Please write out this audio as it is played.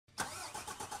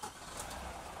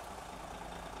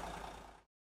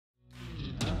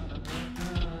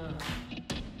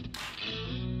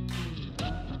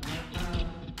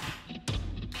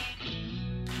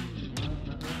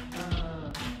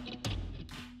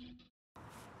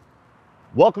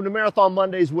Welcome to Marathon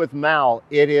Mondays with Mal.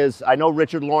 It is, I know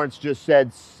Richard Lawrence just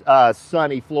said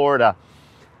sunny Florida.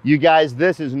 You guys,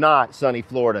 this is not sunny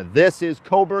Florida. This is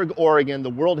Coburg, Oregon, the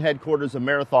world headquarters of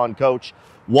Marathon Coach,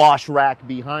 wash rack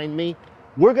behind me.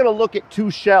 We're going to look at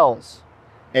two shells,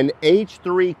 an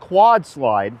H3 quad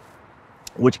slide,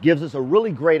 which gives us a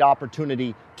really great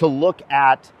opportunity to look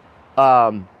at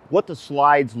what the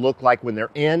slides look like when they're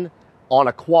in on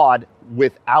a quad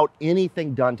without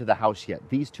anything done to the house yet.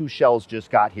 These two shells just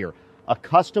got here. A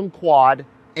custom quad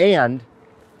and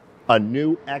a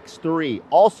new X3,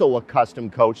 also a custom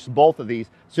coach, both of these.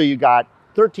 So you got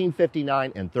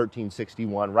 1359 and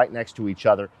 1361 right next to each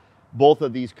other. Both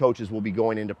of these coaches will be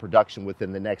going into production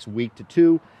within the next week to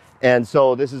two. And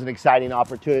so this is an exciting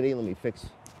opportunity. Let me fix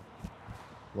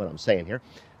what I'm saying here.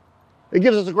 It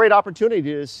gives us a great opportunity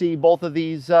to see both of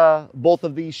these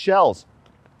shells.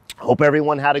 Hope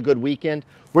everyone had a good weekend.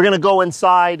 We're going to go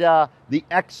inside the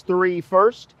X3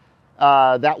 first.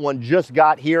 That one just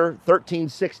got here,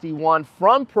 1361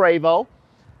 from Prevost.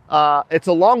 It's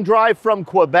a long drive from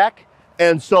Quebec,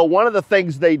 and so one of the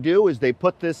things they do is they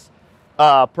put this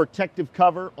protective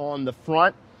cover on the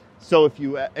front. So if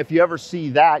you ever see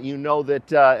that, you know that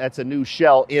that's a new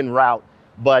shell en route.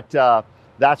 But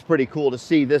that's pretty cool to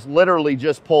see. This literally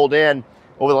just pulled in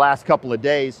over the last couple of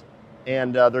days,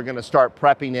 and they're going to start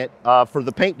prepping it for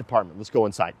the paint department. Let's go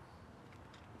inside.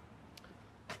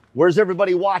 Where's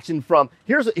everybody watching from?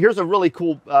 Here's a really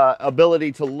cool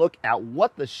ability to look at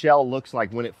what the shell looks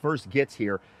like when it first gets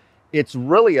here. It's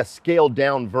really a scaled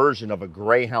down version of a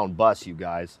Greyhound bus, you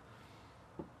guys.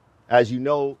 As you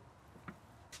know,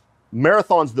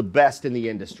 Marathon's the best in the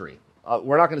industry.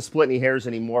 We're not going to split any hairs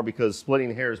anymore because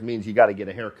splitting hairs means you got to get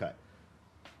a haircut.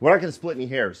 We're not going to split any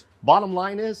hairs. Bottom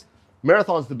line is,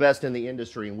 Marathon's the best in the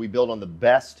industry, and we build on the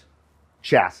best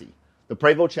chassis. The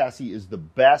Prevost chassis is the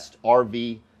best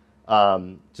RV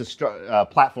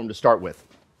platform to start with.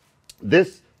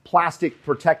 This plastic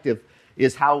protective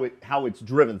is how it's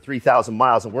driven 3,000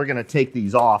 miles, and we're going to take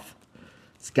these off.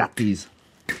 It's got these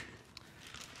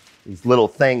little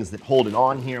things that hold it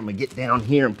on here. I'm going to get down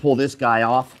here and pull this guy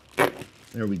off.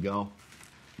 There we go.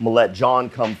 I'm going to let John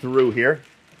come through here.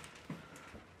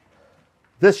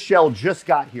 This shell just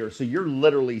got here, so you're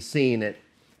literally seeing it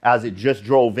as it just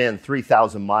drove in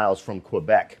 3,000 miles from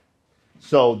Quebec.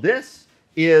 So this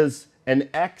is an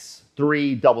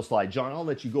X3 double slide. John, I'll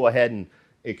let you go ahead and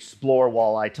explore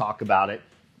while I talk about it.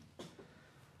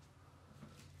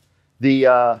 The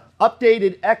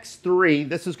updated X3,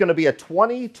 this is going to be a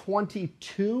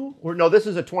 2022, or no, this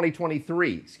is a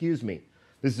 2023, excuse me.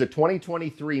 This is a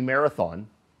 2023 Marathon.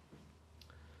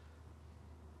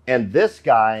 And this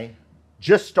guy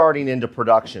just starting into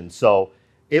production, so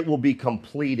it will be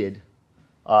completed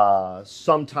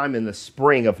sometime in the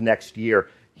spring of next year.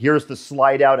 Here's the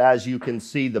slide out. As you can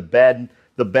see, the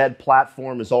bed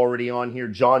platform is already on here.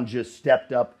 John just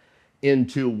stepped up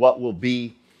into what will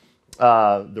be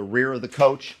the rear of the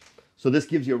coach. So this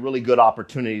gives you a really good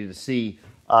opportunity to see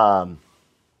the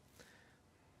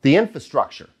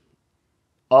infrastructure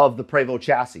of the Prevost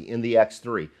chassis in the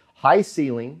X3. High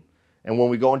ceiling, and when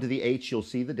we go into the H, you'll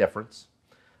see the difference.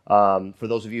 For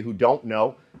those of you who don't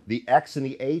know, the X and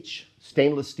the H,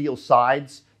 stainless steel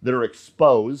sides that are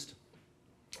exposed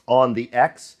on the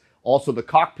X. Also, the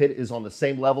cockpit is on the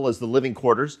same level as the living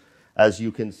quarters, as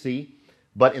you can see.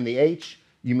 But in the H,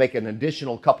 you make an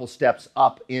additional couple steps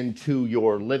up into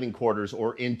your living quarters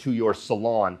or into your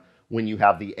salon when you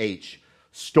have the H.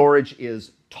 Storage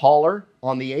is taller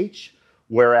on the H,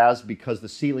 whereas because the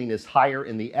ceiling is higher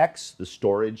in the X, the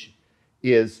storage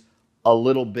is a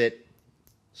little bit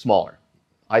smaller.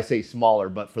 I say smaller,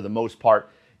 but for the most part,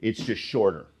 it's just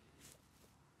shorter.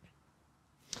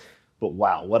 But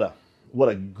wow, what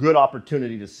a good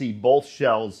opportunity to see both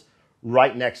shells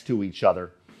right next to each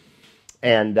other.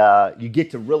 And you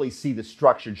get to really see the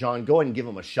structure. John, go ahead and give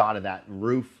them a shot of that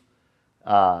roof.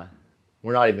 We're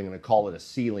not even going to call it a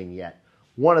ceiling yet.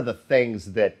 One of the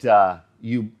things that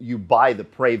you buy the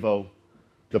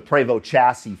Prevost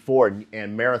chassis for,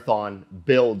 and Marathon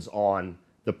builds on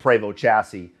the Prevost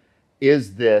chassis,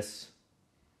 is this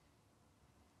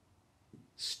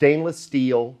stainless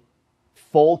steel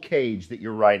full cage that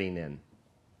you're riding in.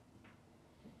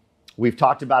 We've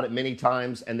talked about it many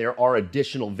times, and there are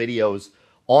additional videos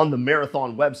on the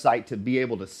Marathon website to be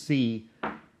able to see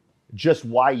just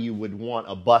why you would want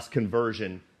a bus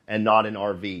conversion and not an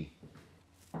RV.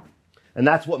 And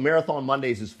that's what Marathon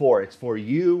Mondays is for. It's for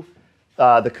you,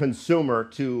 the consumer,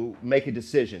 to make a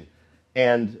decision.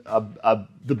 And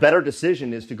the better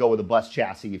decision is to go with a bus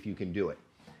chassis if you can do it.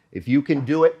 If you can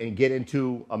do it and get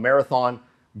into a Marathon,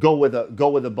 go with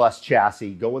a bus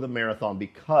chassis, go with a Marathon,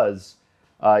 because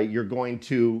you're going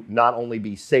to not only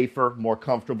be safer, more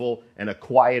comfortable, and a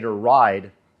quieter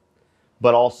ride,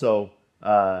 but also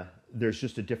there's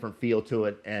just a different feel to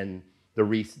it, and the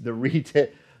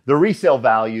resale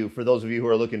value for those of you who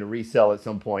are looking to resell at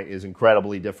some point is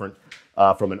incredibly different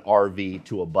from an RV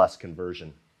to a bus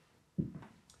conversion.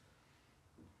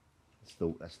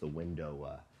 That's the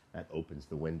window. That opens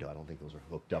the window. I don't think those are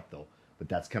hooked up though, but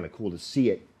that's kind of cool to see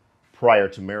it prior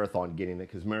to Marathon getting it,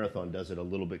 because Marathon does it a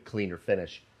little bit cleaner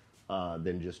finish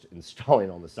than just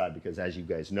installing on the side, because as you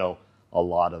guys know, a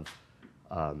lot of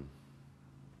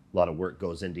work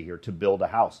goes into here to build a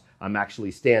house. I'm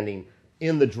actually standing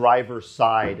in the driver's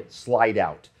side slide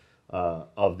out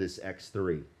of this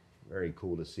X3. Very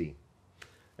cool to see.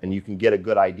 And you can get a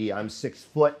good idea. I'm 6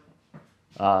 foot.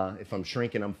 If I'm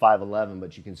shrinking, I'm 5'11",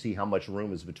 but you can see how much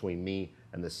room is between me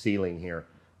and the ceiling here.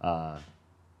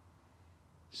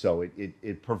 So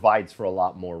it provides for a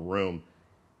lot more room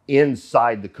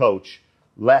inside the coach,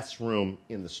 less room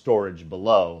in the storage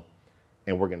below,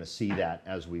 and we're going to see that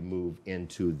as we move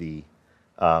into the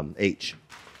H.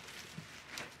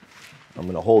 I'm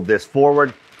going to hold this forward.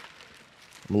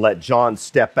 I'm going to let John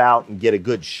step out and get a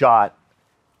good shot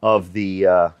of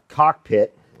the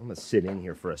cockpit. I'm going to sit in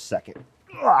here for a second.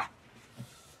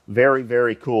 Very,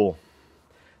 very cool.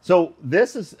 So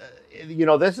this is,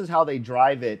 this is how they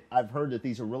drive it. I've heard that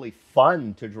these are really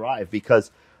fun to drive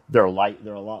because they're light.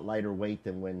 They're a lot lighter weight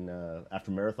than when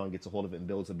after Marathon gets a hold of it and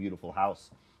builds a beautiful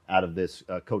house out of this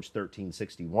Coach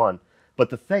 1361. But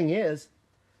the thing is,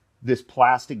 this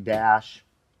plastic dash,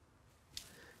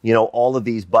 all of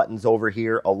these buttons over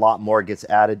here, a lot more gets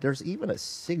added. There's even a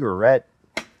cigarette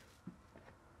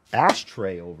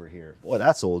ashtray over here. Boy,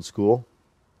 that's old school.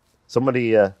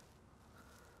 Somebody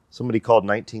called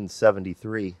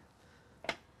 1973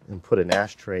 and put an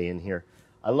ashtray in here.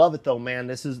 I love it though, man.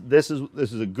 This is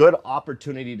a good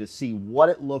opportunity to see what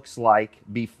it looks like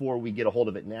before we get a hold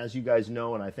of it. And as you guys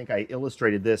know, and I think I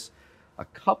illustrated this a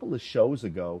couple of shows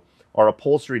ago, our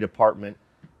upholstery department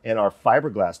and our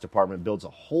fiberglass department builds a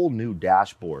whole new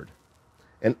dashboard.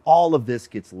 And all of this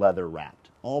gets leather wrapped.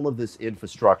 All of this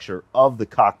infrastructure of the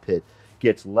cockpit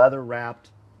gets leather wrapped.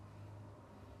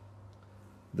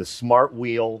 The smart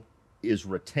wheel is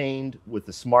retained with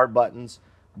the smart buttons,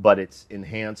 but it's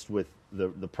enhanced with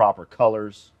the proper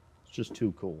colors. It's just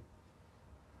too cool.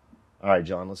 All right,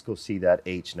 John, let's go see that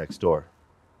H next door.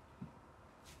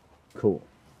 Cool.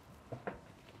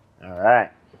 All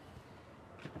right.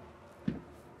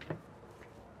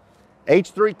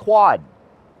 H3 quad.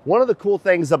 One of the cool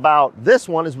things about this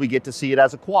one is we get to see it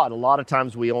as a quad. A lot of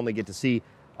times we only get to see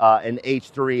an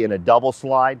H3 in a double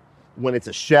slide when it's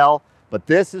a shell, but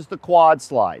this is the quad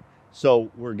slide. So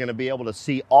we're going to be able to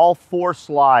see all 4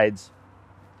 slides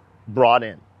brought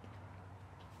in.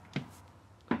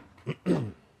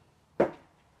 I'm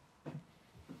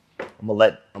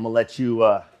gonna let you.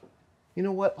 You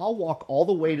know what? I'll walk all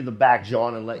the way to the back,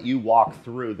 John, and let you walk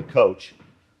through the coach.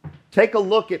 Take a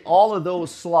look at all of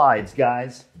those slides,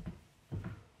 guys.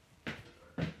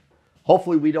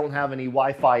 Hopefully we don't have any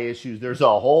Wi-Fi issues. There's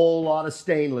a whole lot of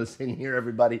stainless in here,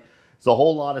 everybody. There's a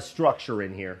whole lot of structure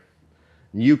in here.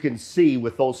 You can see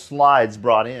with those slides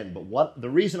brought in. But the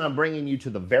reason I'm bringing you to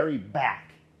the very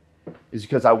back is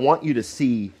because I want you to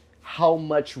see how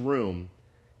much room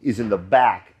is in the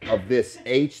back of this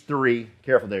H3.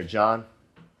 Careful there, John.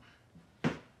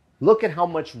 Look at how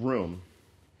much room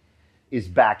is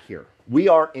back here. We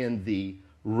are in the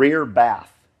rear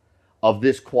bath of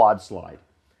this quad slide,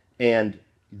 and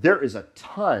there is a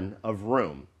ton of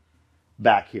room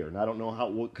back here. And I don't know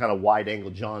what kind of wide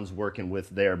angle John's working with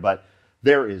there, but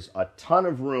there is a ton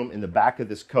of room in the back of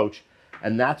this coach,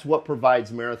 and that's what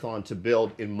provides Marathon to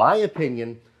build, in my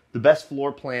opinion, the best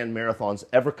floor plan Marathon's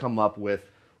ever come up with,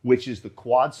 which is the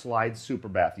quad slide super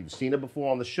bath. You've seen it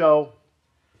before on the show.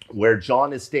 Where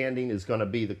John is standing is going to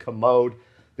be the commode,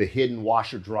 the hidden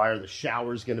washer dryer. The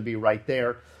shower is going to be right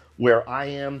there. Where I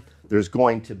am, there's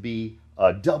going to be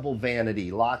a double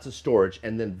vanity, lots of storage.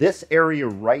 And then this area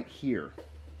right here,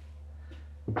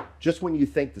 just when you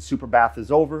think the super bath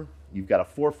is over, you've got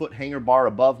a 4-foot hanger bar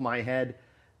above my head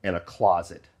and a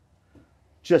closet.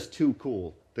 Just too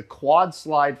cool. The quad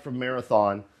slide from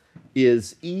Marathon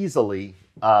is easily,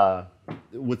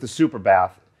 with the super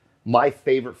bath, my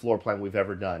favorite floor plan we've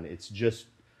ever done. It's just,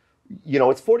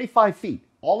 it's 45 feet.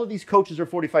 All of these coaches are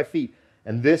 45 feet.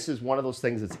 And this is one of those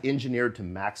things that's engineered to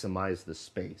maximize the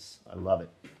space. I love it.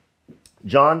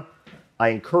 John, I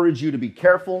encourage you to be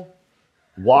careful.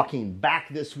 Walking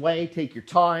back this way, take your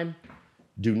time.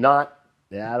 Do not,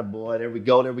 attaboy, there we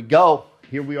go.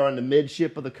 Here we are in the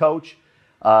midship of the coach.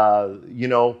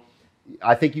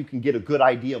 I think you can get a good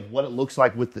idea of what it looks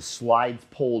like with the slides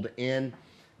pulled in.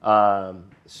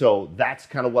 So that's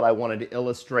kind of what I wanted to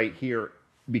illustrate here,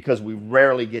 because we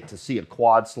rarely get to see a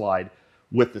quad slide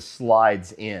with the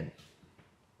slides in.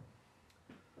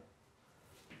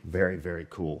 Very, very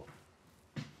cool.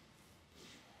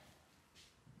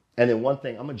 And then one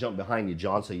thing, I'm going to jump behind you,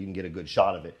 John, so you can get a good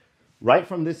shot of it. Right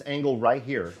from this angle right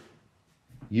here,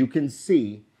 you can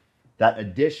see that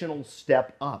additional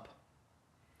step up.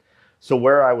 So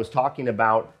where I was talking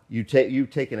about, you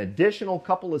take an additional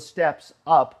couple of steps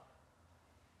up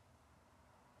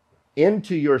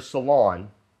into your salon,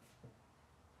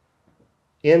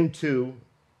 you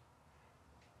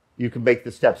can make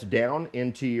the steps down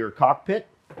into your cockpit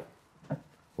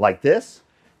like this,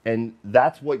 and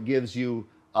that's what gives you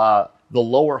the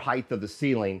lower height of the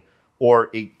ceiling,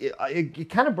 or it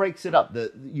kind of breaks it up.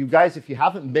 You guys, if you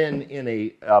haven't been in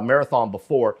a marathon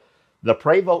before, the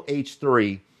Prevost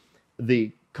H3,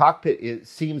 the cockpit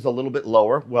seems a little bit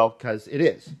lower, well, because it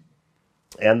is.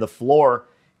 And the floor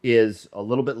is a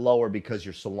little bit lower because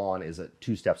your salon is at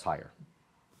 2 steps higher.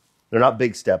 They're not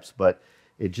big steps, but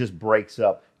it just breaks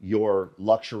up your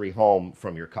luxury home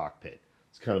from your cockpit.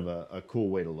 It's kind of a cool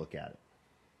way to look at it.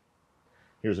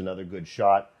 Here's another good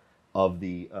shot of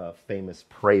the famous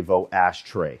Prevost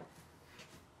ashtray.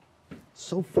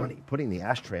 So funny, putting the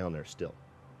ashtray on there still.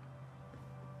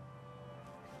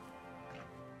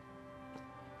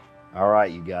 All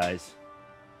right, you guys.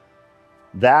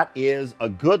 That is a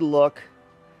good look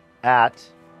at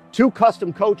 2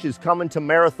 custom coaches coming to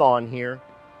Marathon here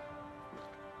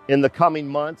in the coming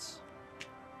months.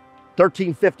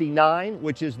 1359,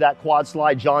 which is that quad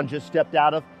slide John just stepped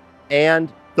out of, and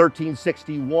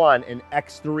 1361, an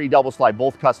X3 double slide,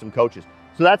 both custom coaches.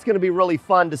 So that's going to be really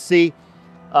fun to see.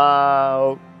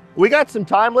 We got some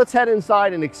time. Let's head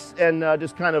inside and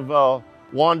just kind of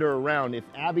wander around. If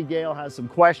Abigail has some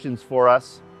questions for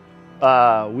us,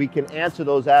 we can answer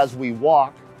those as we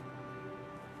walk.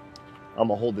 I'm going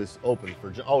to hold this open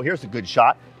for John. Oh, here's a good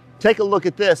shot. Take a look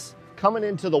at this. Coming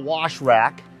into the wash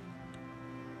rack.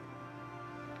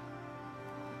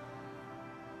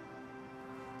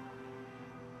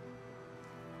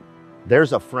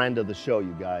 There's a friend of the show,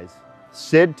 you guys.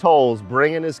 Sid Tolles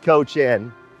bringing his coach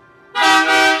in.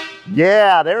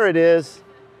 Yeah, there it is.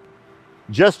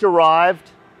 Just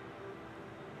arrived.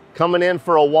 Coming in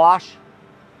for a wash.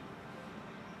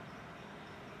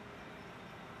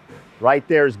 Right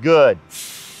there's good.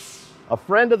 A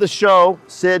friend of the show,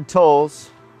 Sid Tolles,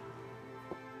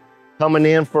 coming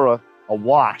in for a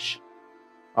wash.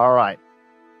 All right.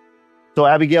 So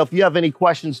Abigail, if you have any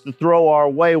questions to throw our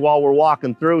way while we're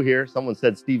walking through here, someone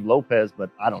said Steve Lopez, but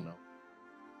I don't know.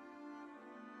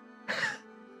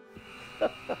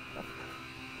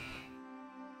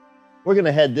 We're going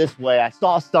to head this way. I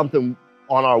saw something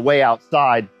on our way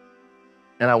outside,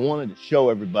 and I wanted to show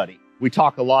everybody. We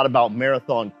talk a lot about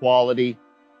marathon quality,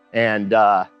 and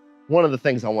one of the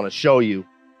things I want to show you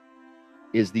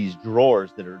is these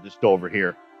drawers that are just over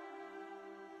here.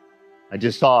 I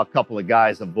just saw a couple of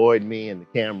guys avoid me and the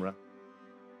camera.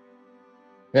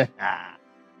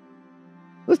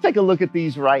 Let's take a look at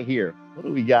these right here. What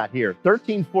do we got here?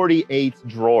 1348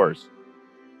 drawers.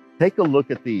 Take a look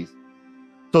at these.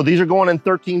 So these are going in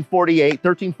 1348.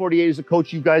 1348 is a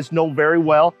coach you guys know very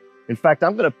well. In fact,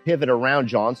 I'm going to pivot around,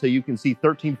 John, so you can see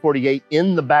 1348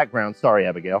 in the background. Sorry,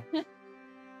 Abigail.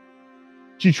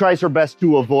 She tries her best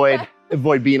to avoid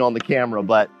being on the camera,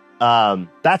 but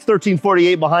that's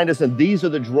 1348 behind us, and these are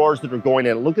the drawers that are going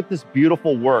in. Look at this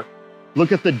beautiful work.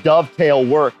 Look at the dovetail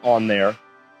work on there.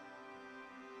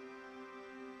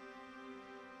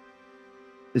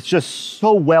 It's just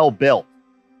so well built.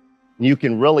 And you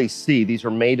can really see these are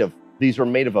made of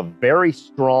a very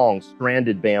strong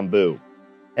stranded bamboo.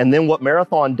 And then what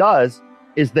Marathon does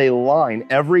is they line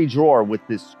every drawer with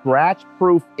this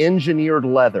scratch-proof engineered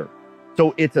leather.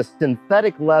 So it's a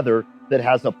synthetic leather that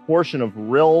has a portion of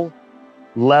real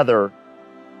leather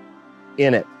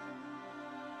in it.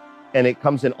 And it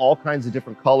comes in all kinds of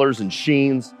different colors and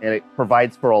sheens, and it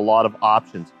provides for a lot of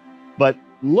options. But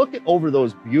look at over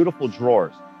those beautiful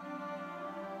drawers.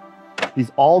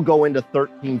 These all go into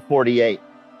 1348.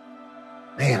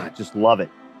 Man, I just love it.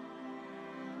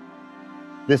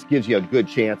 This gives you a good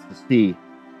chance to see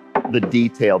the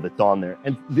detail that's on there.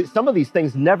 And some of these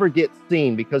things never get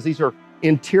seen because these are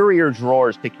interior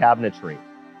drawers to cabinetry.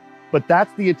 But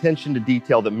that's the attention to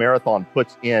detail that Marathon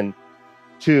puts in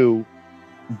to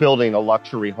building a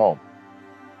luxury home.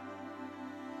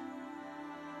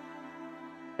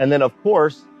 And then, of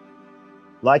course,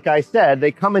 like I said,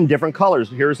 they come in different colors.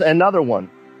 Here's another one.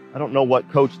 I don't know what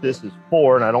coach this is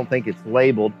for, and I don't think it's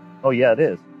labeled. Oh, yeah, it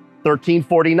is.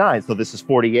 $13.49. So this is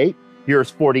 48. Here's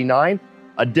 49,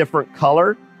 a different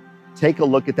color. Take a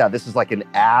look at that. This is like an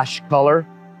ash color.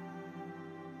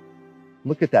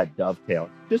 Look at that dovetail.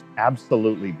 Just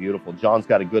absolutely beautiful. John's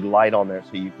got a good light on there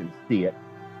so you can see it.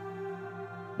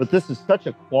 But this is such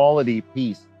a quality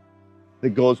piece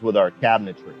that goes with our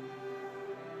cabinetry.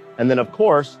 And then, of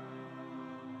course,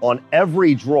 on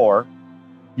every drawer,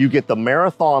 you get the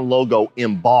Marathon logo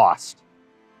embossed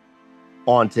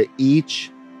onto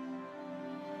each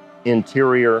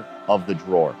interior of the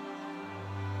drawer.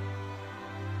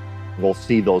 We'll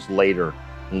see those later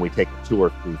when we take a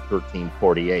tour through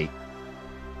 1348.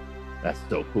 That's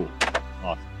so cool.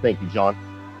 Awesome. Thank you, John.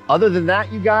 Other than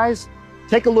that, you guys,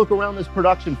 take a look around this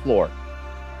production floor.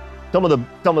 Some of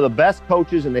the best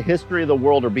coaches in the history of the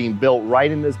world are being built right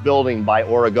in this building by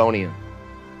Oregonians.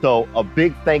 So a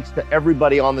big thanks to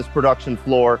everybody on this production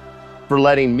floor for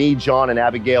letting me, John, and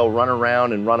Abigail run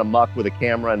around and run amok with a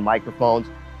camera and microphones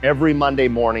every Monday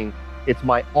morning. It's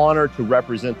my honor to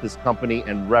represent this company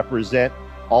and represent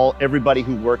everybody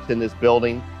who works in this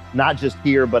building, not just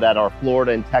here, but at our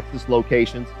Florida and Texas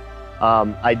locations.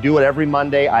 I do it every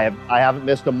Monday. I haven't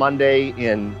missed a Monday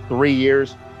in 3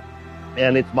 years.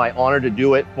 And it's my honor to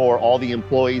do it for all the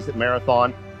employees at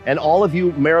Marathon and all of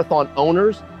you Marathon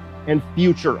owners and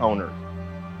future owners.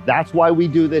 That's why we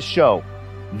do this show.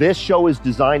 This show is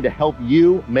designed to help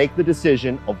you make the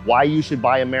decision of why you should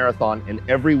buy a Marathon. And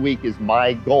every week is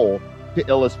my goal to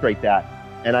illustrate that.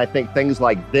 And I think things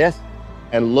like this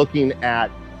and looking at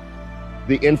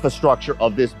the infrastructure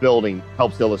of this building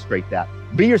helps illustrate that.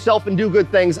 Be yourself and do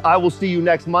good things. I will see you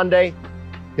next Monday.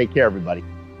 Take care, everybody.